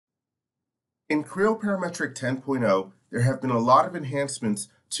In Creo Parametric 10.0, there have been a lot of enhancements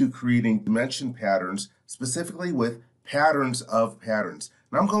to creating dimension patterns, specifically with patterns of patterns.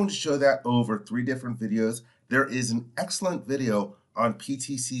 And I'm going to show that over 3 different videos. There is an excellent video on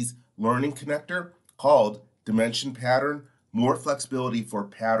PTC's Learning Connector called Dimension Pattern, More Flexibility for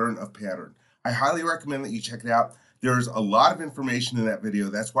Pattern of Pattern. I highly recommend that you check it out. There's a lot of information in that video.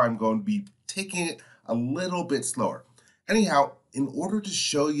 That's why I'm going to be taking it a little bit slower. Anyhow, in order to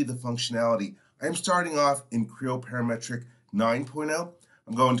show you the functionality, I'm starting off in Creo Parametric 9.0.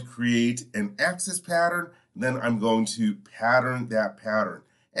 I'm going to create an axis pattern, then I'm going to pattern that pattern.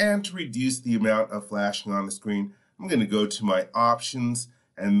 And to reduce the amount of flashing on the screen, I'm going to go to my options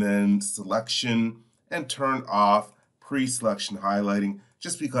and then selection and turn off pre-selection highlighting,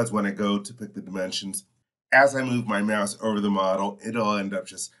 just because when I go to pick the dimensions, as I move my mouse over the model, it'll end up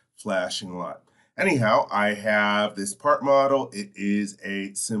just flashing a lot. Anyhow, I have this part model. It is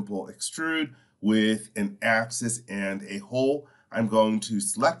a simple extrude with an axis and a hole. I'm going to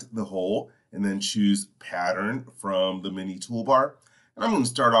select the hole and then choose pattern from the mini toolbar. And I'm going to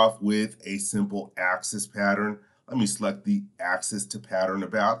start off with a simple axis pattern. Let me select the axis to pattern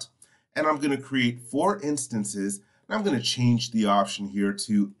about. And I'm going to create 4 instances. And I'm going to change the option here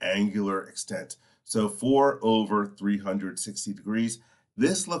to angular extent. So 4 over 360 degrees.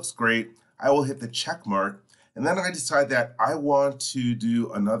 This looks great. I will hit the check mark, and then I decide that I want to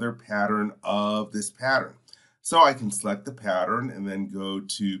do another pattern of this pattern. So I can select the pattern and then go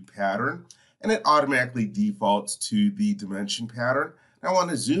to pattern, and it automatically defaults to the dimension pattern. And I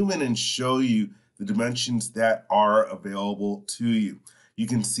want to zoom in and show you the dimensions that are available to you. You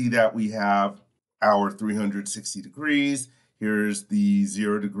can see that we have our 360 degrees. Here's the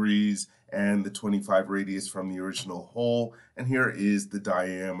 0 degrees and the 25 radius from the original hole, and here is the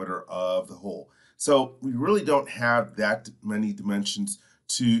diameter of the hole. So we really don't have that many dimensions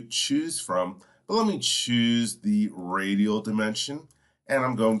to choose from, but let me choose the radial dimension, and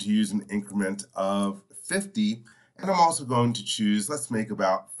I'm going to use an increment of 50, and I'm also going to choose, let's make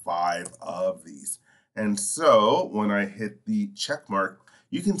about 5 of these. And so when I hit the check mark,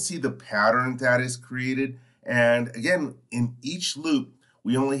 you can see the pattern that is created. And again, in each loop,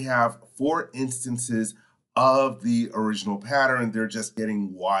 we only have 4 instances of the original pattern. They're just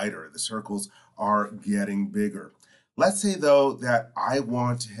getting wider. The circles are getting bigger. Let's say, though, that I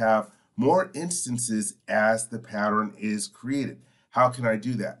want to have more instances as the pattern is created. How can I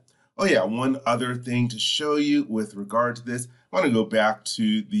do that? Oh yeah, one other thing to show you with regard to this, I want to go back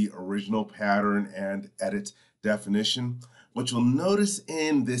to the original pattern and edit definition. What you'll notice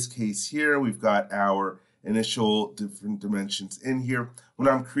in this case here, we've got our initial different dimensions in here. When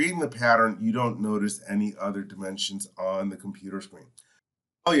I'm creating the pattern, you don't notice any other dimensions on the computer screen.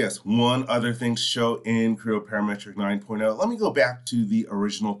 Oh yes, one other thing to show in Creo Parametric 9.0. Let me go back to the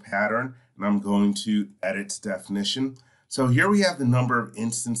original pattern, and I'm going to edit definition. So here we have the number of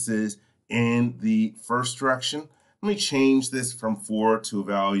instances in the first direction. Let me change this from 4 to a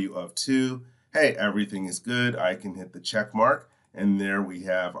value of 2. Hey, everything is good. I can hit the check mark, and there we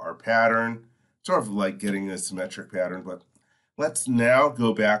have our pattern. Sort of like getting a symmetric pattern, but let's now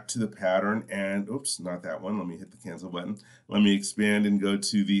go back to the pattern and, oops, not that one. Let me hit the cancel button. Let me expand and go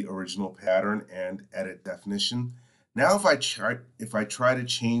to the original pattern and edit definition. Now if I try to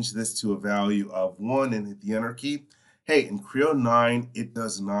change this to a value of 1 and hit the enter key, hey, in Creo 9, it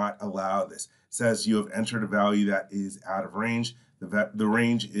does not allow this. It says you have entered a value that is out of range. The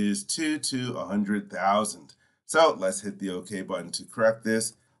range is 2 to 100,000. So let's hit the OK button to correct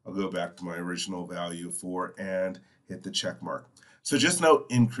this. I'll go back to my original value of 4 and hit the check mark. So just note,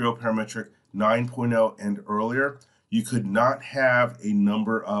 in Creo Parametric 9.0 and earlier, you could not have a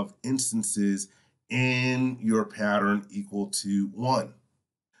number of instances in your pattern equal to 1.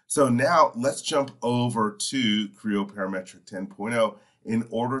 So now let's jump over to Creo Parametric 10.0 in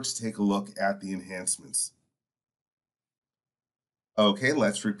order to take a look at the enhancements. Okay,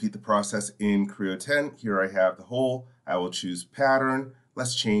 let's repeat the process in Creo 10. Here I have the hole. I will choose pattern.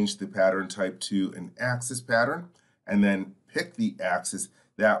 Let's change the pattern type to an axis pattern, and then pick the axis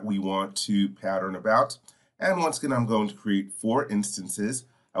that we want to pattern about. And once again, I'm going to create 4 instances.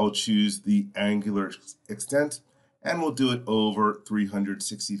 I will choose the angular extent, and we'll do it over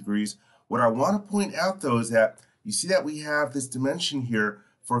 360 degrees. What I want to point out, though, is that you see that we have this dimension here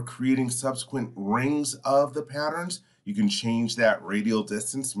for creating subsequent rings of the patterns. You can change that radial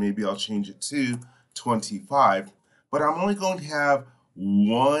distance. Maybe I'll change it to 25, but I'm only going to have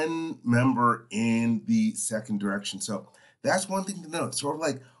 1 member in the second direction. So that's one thing to note. Sort of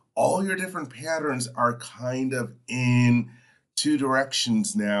like all your different patterns are kind of in 2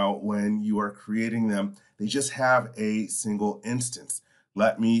 directions now when you are creating them. They just have a single instance.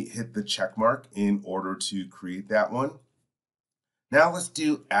 Let me hit the check mark in order to create that one. Now let's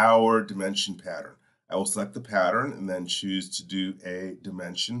do our dimension pattern. I will select the pattern and then choose to do a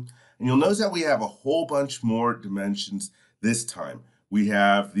dimension. And you'll notice that we have a whole bunch more dimensions this time. We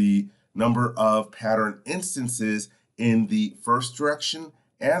have the number of pattern instances in the first direction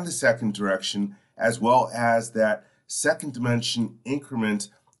and the second direction, as well as that second dimension increment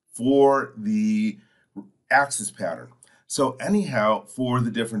for the axis pattern. So anyhow, for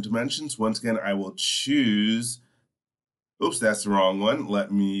the different dimensions, once again, I will choose. Oops, that's the wrong one.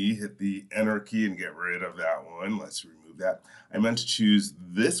 Let me hit the enter key and get rid of that one. Let's remove that. I meant to choose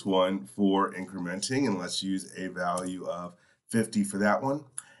this one for incrementing, and let's use a value of 50 for that one.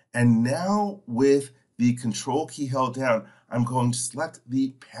 And now with the control key held down, I'm going to select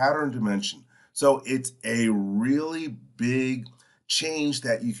the pattern dimension. So it's a really big change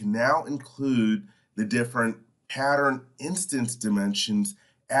that you can now include the different pattern instance dimensions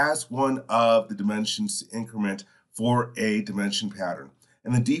as one of the dimensions to increment for a dimension pattern.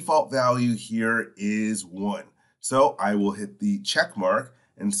 And the default value here is 1. So I will hit the check mark.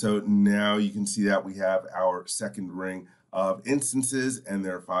 And so now you can see that we have our second ring of instances, and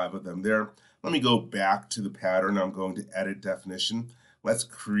there are 5 of them there. Let me go back to the pattern. I'm going to edit definition. Let's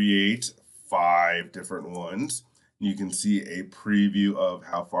create 5 different ones. You can see a preview of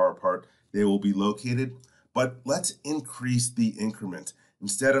how far apart they will be located. But let's increase the increment.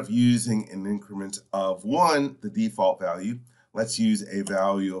 Instead of using an increment of 1, the default value, let's use a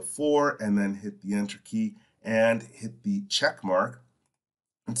value of 4 and then hit the enter key and hit the check mark.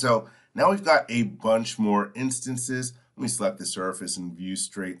 And so now we've got a bunch more instances. Let me select the surface and view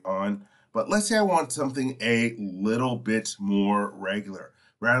straight on. But let's say I want something a little bit more regular.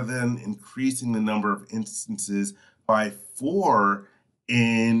 Rather than increasing the number of instances by 4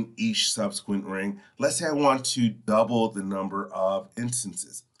 in each subsequent ring, let's say I want to double the number of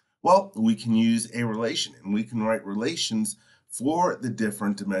instances. Well, we can use a relation, and we can write relations for the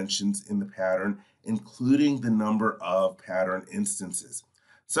different dimensions in the pattern, including the number of pattern instances.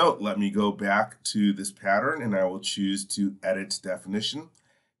 So let me go back to this pattern, and I will choose to edit definition.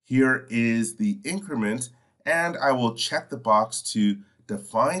 Here is the increment, and I will check the box to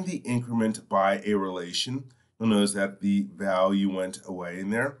define the increment by a relation. You'll notice that the value went away in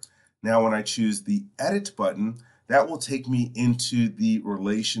there. Now when I choose the edit button, that will take me into the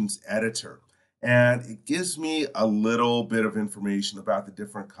relations editor. And it gives me a little bit of information about the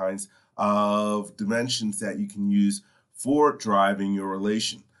different kinds of dimensions that you can use for driving your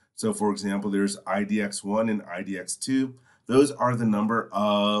relation. So for example, there's IDX1 and IDX2. Those are the number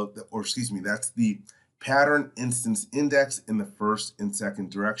of, or excuse me, that's the pattern instance index in the first and second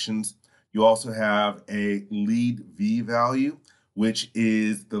directions. You also have a lead V value, which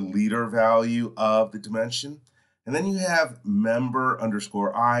is the leader value of the dimension. And then you have member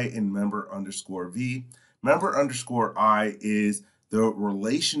underscore I and member underscore V. Member underscore I is the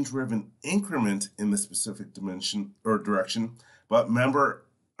relation-driven increment in the specific dimension or direction, but member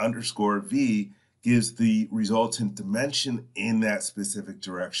underscore V gives the resultant dimension in that specific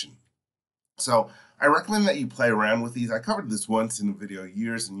direction. So I recommend that you play around with these. I covered this once in a video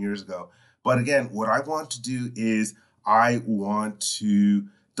years and years ago. But again, what I want to do is I want to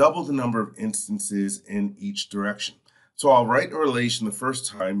double the number of instances in each direction. So I'll write a relation the first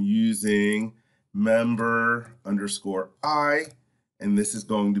time using member underscore I, and this is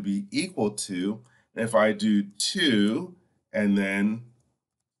going to be equal to, if I do 2 and then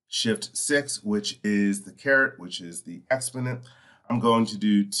shift 6, which is the caret, which is the exponent, I'm going to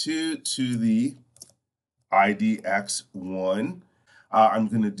do 2 to the IDX1. I'm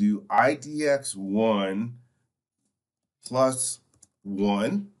going to do IDX1 plus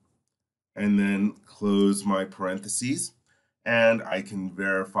 1, and then close my parentheses. And I can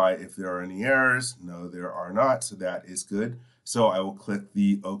verify if there are any errors. No, there are not, so that is good. So I will click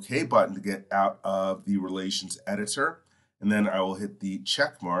the OK button to get out of the relations editor, and then I will hit the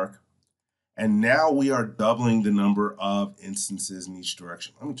check mark. And now we are doubling the number of instances in each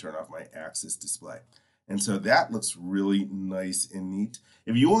direction. Let me turn off my axis display. And so that looks really nice and neat.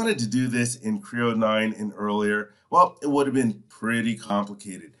 If you wanted to do this in Creo 9 and earlier, well, it would have been pretty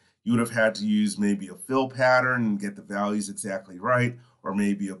complicated. You would have had to use maybe a fill pattern and get the values exactly right, or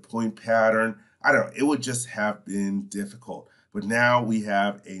maybe a point pattern. I don't know, it would just have been difficult. But now we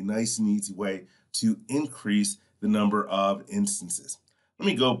have a nice and easy way to increase the number of instances. Let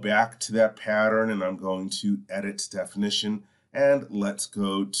me go back to that pattern, and I'm going to edit definition, and let's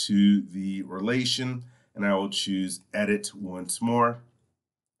go to the relation, and I will choose edit once more.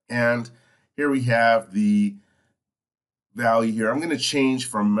 And here we have the value here. I'm going to change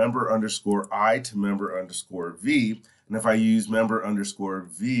from member underscore I to member underscore V, And if I use member underscore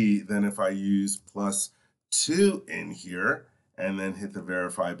V, then if I use +2 in here and then hit the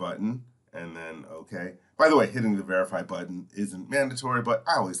verify button and then OK. By the way, hitting the verify button isn't mandatory, but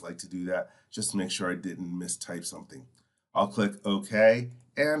I always like to do that just to make sure I didn't mistype something. I'll click OK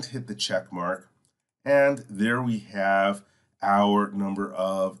and hit the check mark. And there we have our number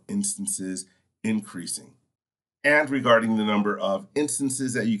of instances increasing. And regarding the number of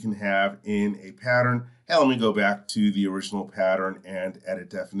instances that you can have in a pattern, hey, let me go back to the original pattern and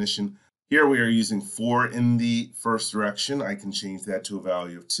edit definition. Here we are using 4 in the first direction. I can change that to a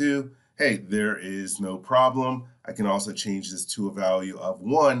value of 2. Hey, there is no problem. I can also change this to a value of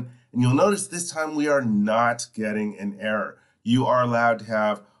 1. And you'll notice this time we are not getting an error. You are allowed to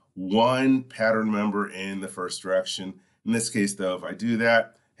have one pattern member in the first direction. In this case, though, if I do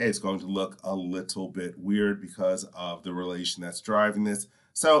that, hey, it's going to look a little bit weird because of the relation that's driving this.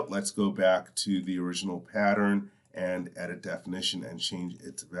 So let's go back to the original pattern and edit definition and change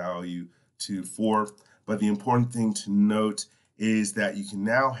its value to 4. But the important thing to note is that you can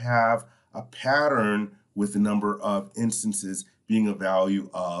now have a pattern with the number of instances being a value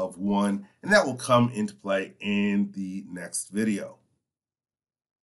of 1, and that will come into play in the next video.